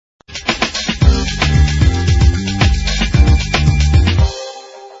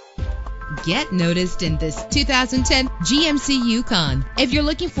Get noticed in this 2010 GMC Yukon. If you're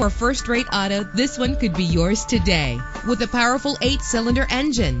looking for a first-rate auto, this one could be yours today. With a powerful 8-cylinder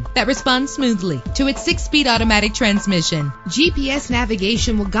engine that responds smoothly to its 6-speed automatic transmission, GPS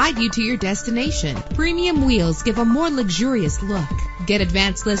navigation will guide you to your destination. Premium wheels give a more luxurious look. Get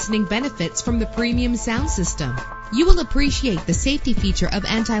advanced listening benefits from the premium sound system. You will appreciate the safety feature of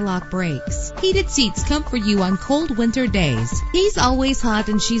anti-lock brakes. Heated seats comfort you on cold winter days. He's always hot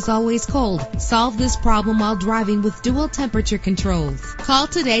and she's always cold. Solve this problem while driving with dual temperature controls. Call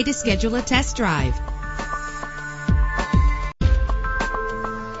today to schedule a test drive.